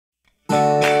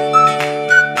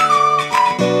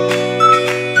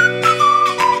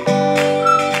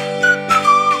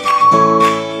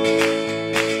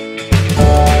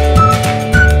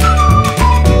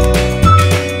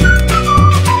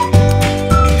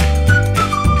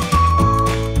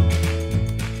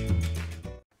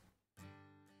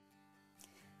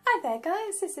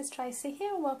this is Tracy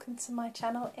here and welcome to my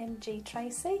channel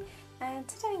MGTracey, and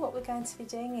today what we're going to be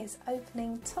doing is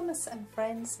opening Thomas and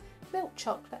Friends Milk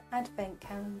Chocolate Advent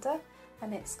Calendar,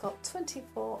 and it's got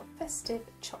 24 festive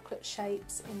chocolate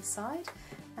shapes inside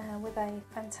with a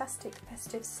fantastic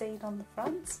festive scene on the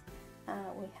front.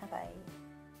 We have a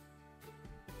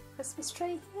Christmas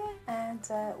tree here, and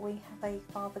we have a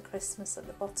Father Christmas at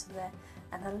the bottom there,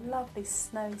 and a lovely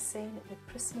snowy scene with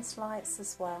Christmas lights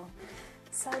as well.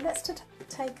 So let's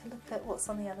take a look at what's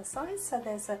on the other side. So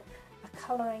there's a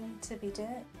colouring to be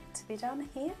done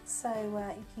here. So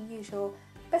you can use your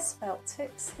best felt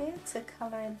tips here to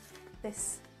colour in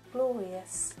this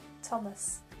glorious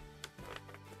Thomas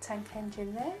tank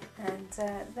engine there, and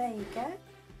there you go.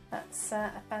 That's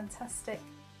a fantastic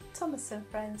Thomas and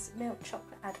Friends Milk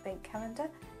Chocolate Advent Calendar.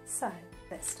 So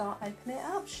let's start opening it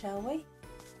up, shall we?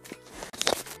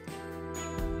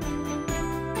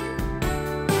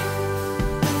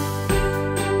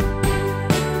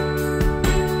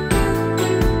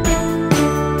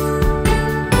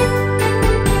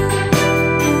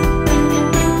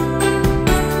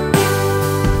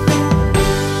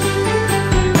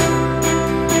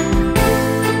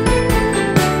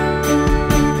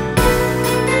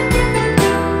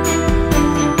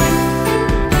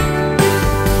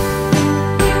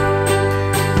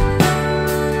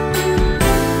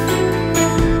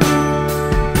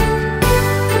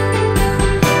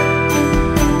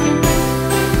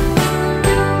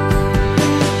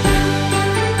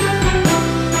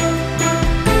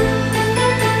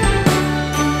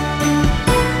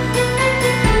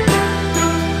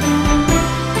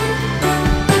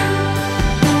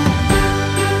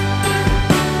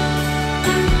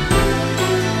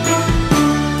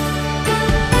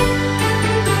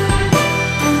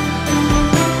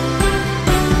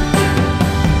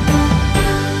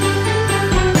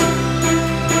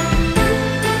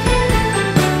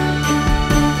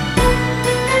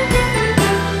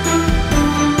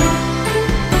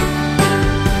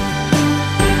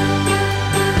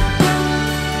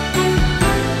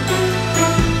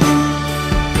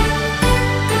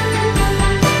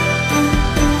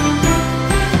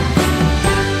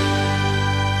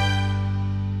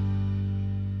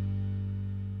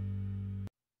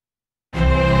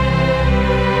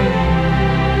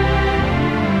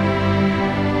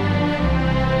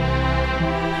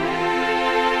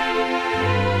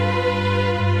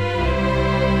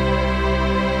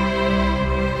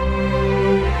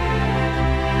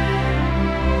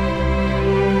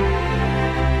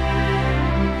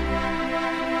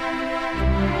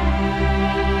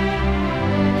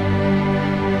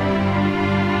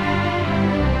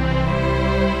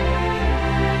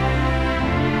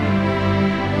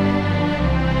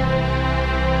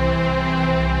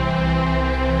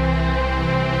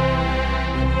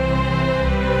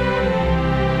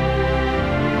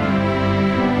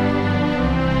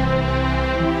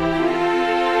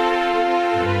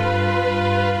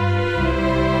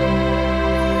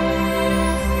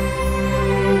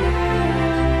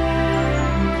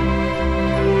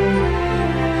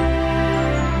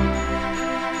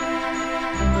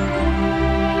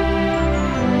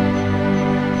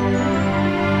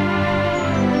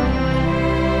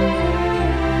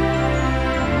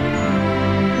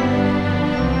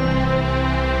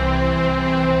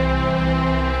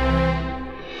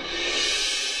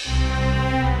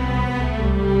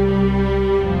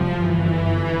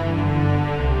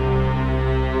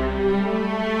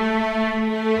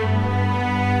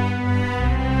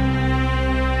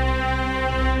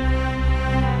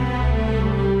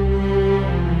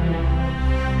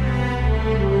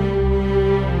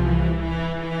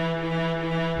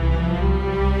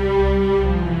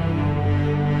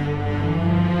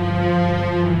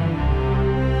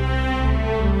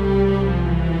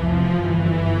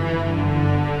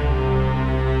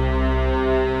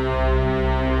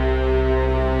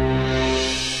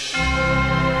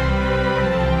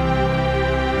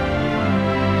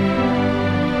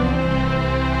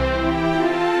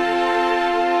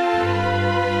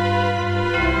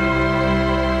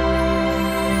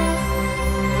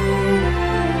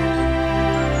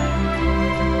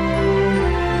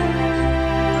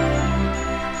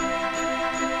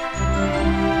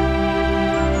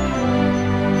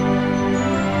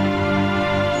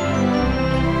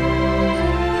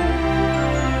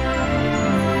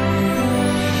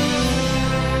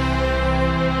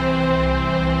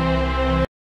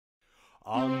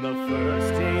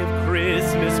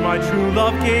 My true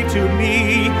love gave to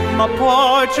me a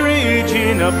partridge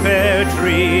in a pear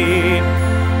tree.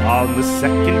 On the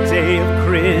second day of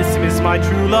Christmas, my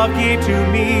true love gave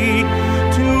to me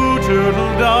 2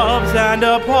 turtle doves, and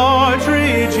a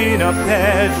partridge in a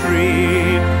pear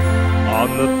tree. On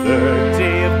the third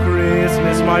day of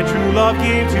Christmas my true love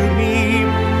gave to me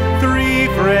 3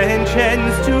 French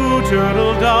hens, 2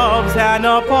 turtle doves, and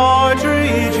a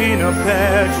partridge in a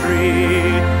pear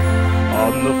tree.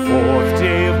 On the 4th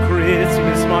day of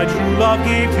Christmas my true love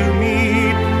gave to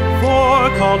me 4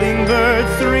 calling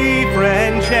birds, 3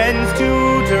 French hens, 2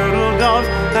 turtle doves,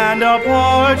 and a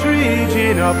partridge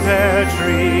in a pear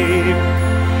tree.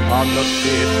 On the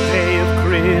 5th day of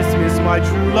Christmas my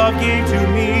true love gave to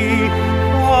me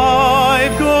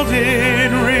 5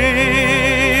 golden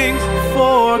rings,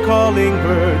 4 calling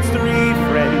birds, 3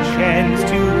 French hens, 2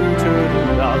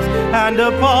 turtle doves, and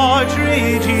a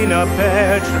partridge in a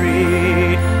pear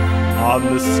tree. On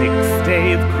the 6th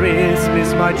day of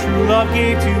Christmas my true love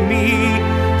gave to me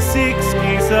 6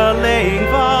 geese a-laying,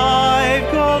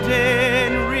 5 golden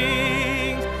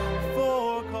rings,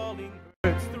 4 calling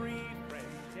birds, 3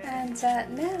 French hens.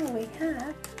 And now we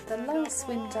have the last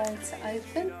window to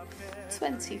open,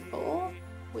 24,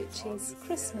 which is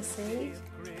Christmas Eve.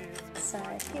 So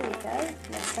here we go,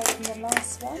 let's open the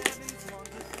last one.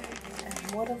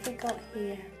 And what have we got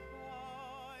here?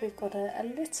 We've got a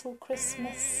little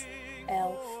Christmas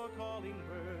elf.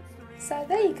 So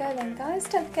there you go then guys,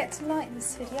 don't forget to like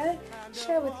this video,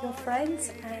 share with your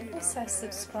friends, and also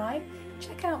subscribe.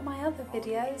 Check out my other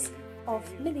videos of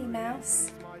Minnie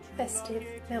Mouse festive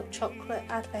milk chocolate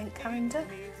advent calendar,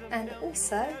 and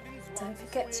also don't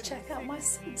forget to check out my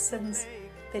Simpsons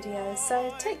videos.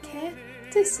 So take care,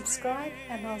 do subscribe,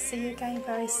 and I'll see you again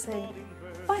very soon.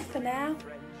 Bye for now.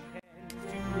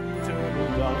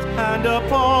 And a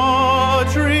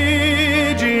partridge